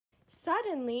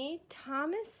Suddenly,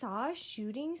 Thomas saw a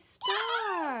shooting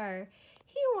star.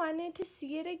 He wanted to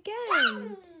see it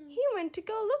again. He went to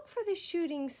go look for the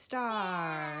shooting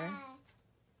star.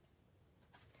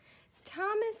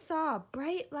 Thomas saw a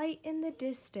bright light in the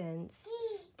distance.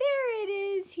 There it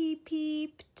is, he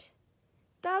peeped.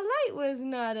 The light was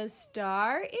not a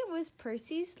star, it was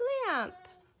Percy's lamp.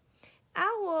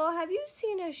 Owl, have you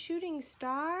seen a shooting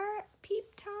star?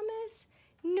 Peeped Thomas.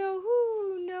 No,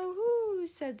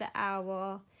 said the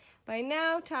owl. By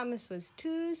now, Thomas was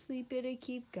too sleepy to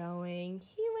keep going.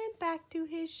 He went back to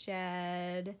his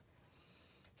shed.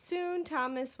 Soon,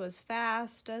 Thomas was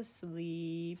fast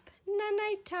asleep.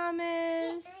 Night-night,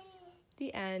 Thomas.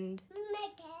 The end.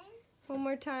 One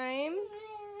more time.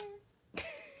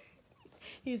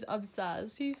 He's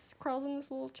obsessed. He crawls in this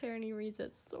little chair and he reads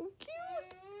it. So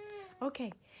cute.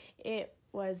 Okay, it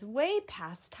was way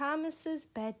past Thomas's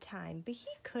bedtime, but he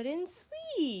couldn't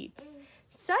sleep.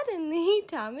 Suddenly,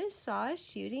 Thomas saw a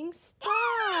shooting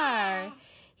star.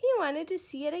 He wanted to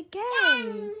see it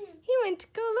again. He went to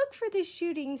go look for the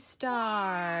shooting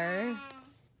star.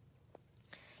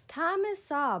 Thomas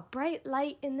saw a bright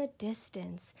light in the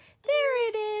distance. There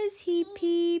it is, he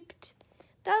peeped.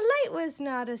 The light was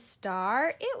not a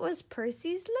star, it was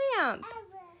Percy's lamp.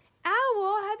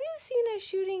 Owl, have you seen a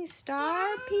shooting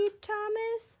star? Peeped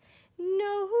Thomas.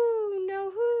 No,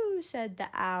 said the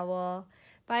owl.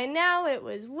 By now it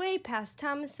was way past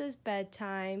Thomas's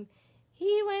bedtime.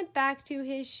 He went back to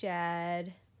his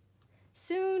shed.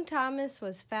 Soon Thomas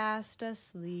was fast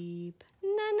asleep.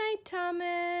 Night-night,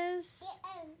 Thomas.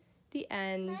 The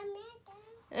end.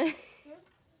 Say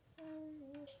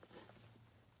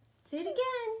it again.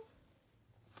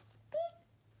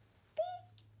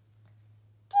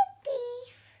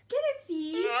 Get it,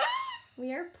 Phoebe.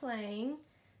 We are playing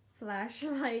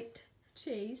flashlight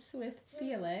chase with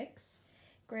Felix.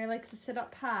 Gray likes to sit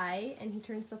up high, and he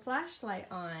turns the flashlight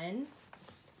on,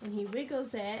 and he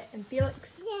wiggles it, and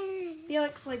Felix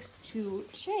likes to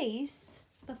chase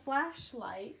the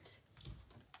flashlight,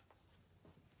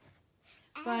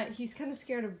 but he's kind of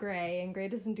scared of Gray, and Gray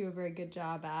doesn't do a very good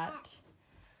job at,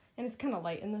 and it's kind of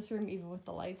light in this room even with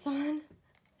the lights on.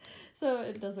 So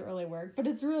it doesn't really work, but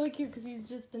it's really cute because he's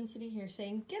just been sitting here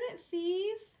saying, "Get it,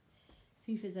 Feef."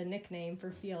 Feef is a nickname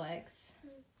for Felix.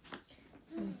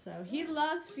 And so he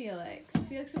loves Felix.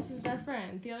 Felix is his best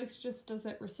friend. Felix just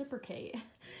doesn't reciprocate.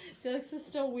 Felix is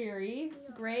still weary.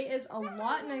 Gray is a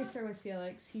lot nicer with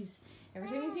Felix. Every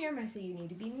time he's here, I'm going to say, "You need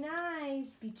to be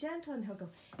nice, be gentle," and he'll go,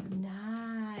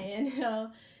 "Nice," and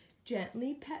he'll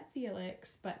gently pet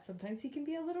Felix, but sometimes he can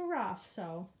be a little rough,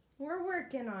 so we're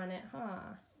working on it,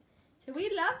 huh? So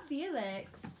we love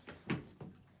Felix.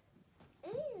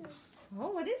 Oh,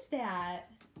 what is that?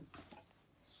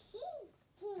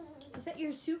 Is that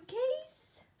your suitcase?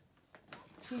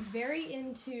 He's very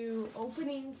into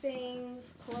opening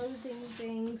things,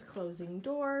 closing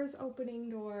doors, opening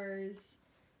doors.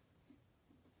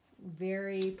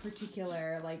 Very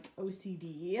particular, like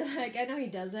OCD. Like, I know he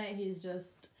doesn't, he's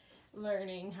just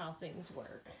learning how things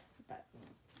work. But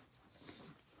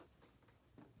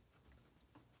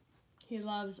he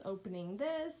loves opening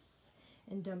this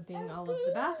and dumping all of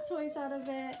the bath toys out of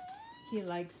it. He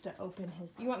likes to open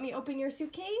his... You want me to open your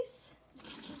suitcase?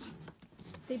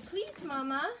 Say, "Please,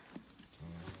 Mama."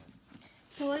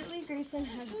 So lately, Grayson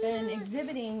has been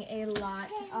exhibiting a lot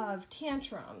of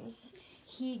tantrums.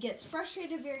 He gets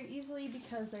frustrated very easily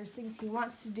because there's things he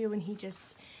wants to do and he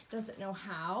just doesn't know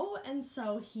how. And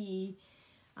so he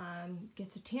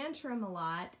gets a tantrum a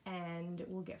lot and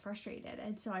will get frustrated.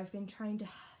 And so I've been trying to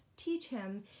teach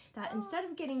him that instead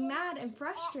of getting mad and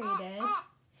frustrated,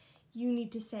 you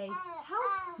need to say,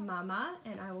 "Help, Mama,"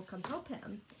 and I will come help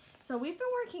him. So we've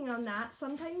been working on that.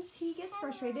 Sometimes he gets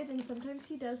frustrated and sometimes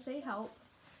he does say help.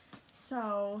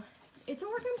 So it's a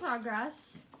work in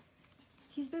progress.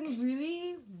 He's been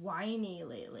really whiny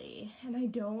lately, and I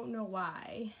don't know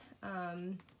why.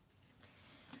 I'm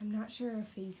not sure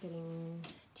if he's getting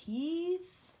teeth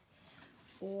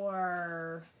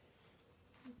or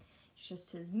it's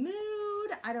just his mood.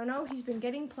 I don't know. He's been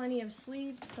getting plenty of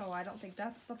sleep, so I don't think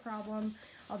that's the problem.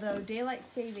 Although daylight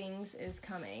savings is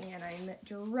coming, and I'm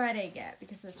dreading it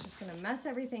because it's just going to mess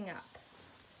everything up.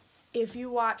 If you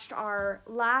watched our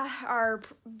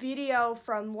video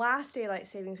from last daylight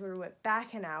savings where we went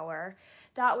back an hour,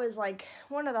 that was like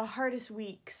one of the hardest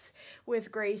weeks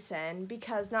with Grayson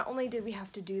because not only did we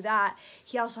have to do that,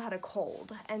 he also had a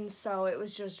cold, and so it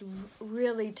was just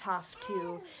really tough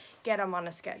to get him on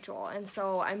a schedule. And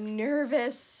so I'm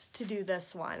nervous to do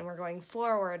this one. We're going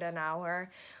forward an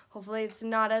hour. Hopefully it's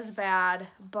not as bad,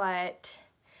 but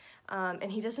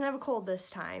and he doesn't have a cold this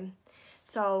time.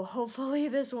 So hopefully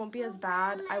this won't be as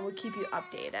bad. I will keep you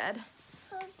updated.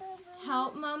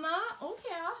 Help, Mama?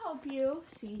 Okay, I'll help you.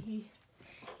 See,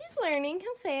 he's learning.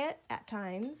 He'll say it at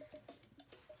times.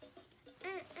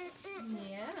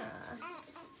 Yeah.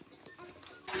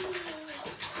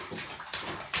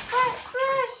 Brush,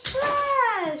 brush,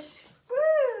 brush!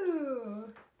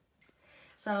 Woo!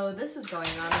 So this is going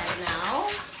on right now.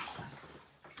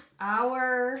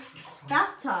 Our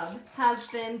bathtub has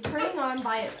been turning on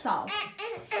by itself.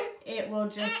 It will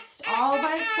just all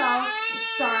by itself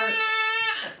start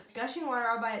gushing water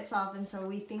all by itself, and so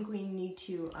we think we need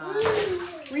to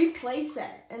replace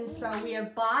it. And so we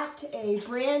have bought a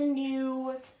brand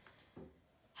new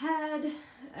head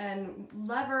and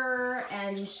lever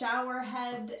and shower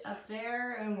head up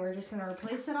there, and we're just going to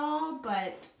replace it all.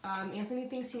 But Anthony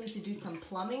thinks he needs to do some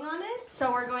plumbing on it.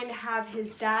 So we're going to have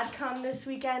his dad come this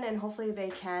weekend, and hopefully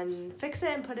they can fix it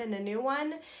and put in a new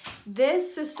one.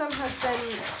 This system has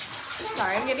been,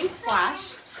 sorry, I'm getting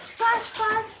splashed. Splash,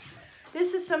 splash.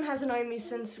 This system has annoyed me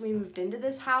since we moved into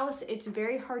this house. It's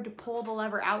very hard to pull the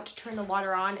lever out to turn the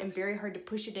water on and very hard to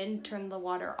push it in to turn the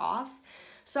water off.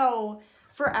 So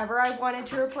forever I've wanted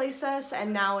to replace this,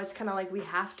 and now it's kind of like we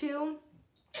have to.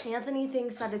 Anthony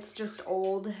thinks that it's just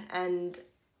old, and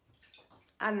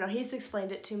I don't know, he's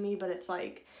explained it to me, but it's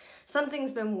like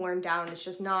something's been worn down. It's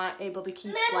just not able to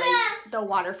keep like the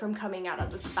water from coming out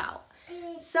of the spout.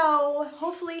 So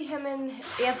hopefully him and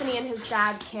Anthony and his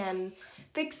dad can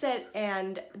fix it,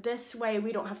 and this way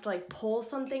we don't have to like pull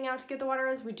something out to get the water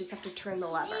out. We just have to turn the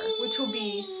lever, which will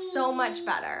be so much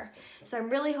better. So I'm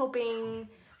really hoping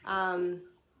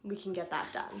we can get that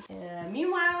done.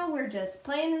 Meanwhile, we're just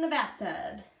playing in the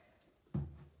bathtub.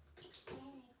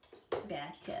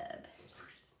 Bathtub.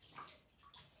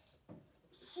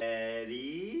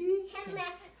 Ready?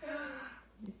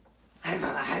 Hi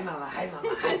mama, hi mama, hi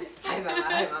mama, hi mama,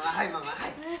 hi mama, hi mama,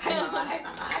 hi mama, hi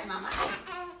mama, hi mama, hi.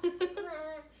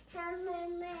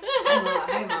 Hi mama,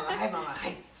 hi mama, hi mama,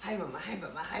 hi mama, hi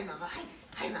mama, hi mama,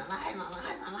 hi mama, hi mama, hi.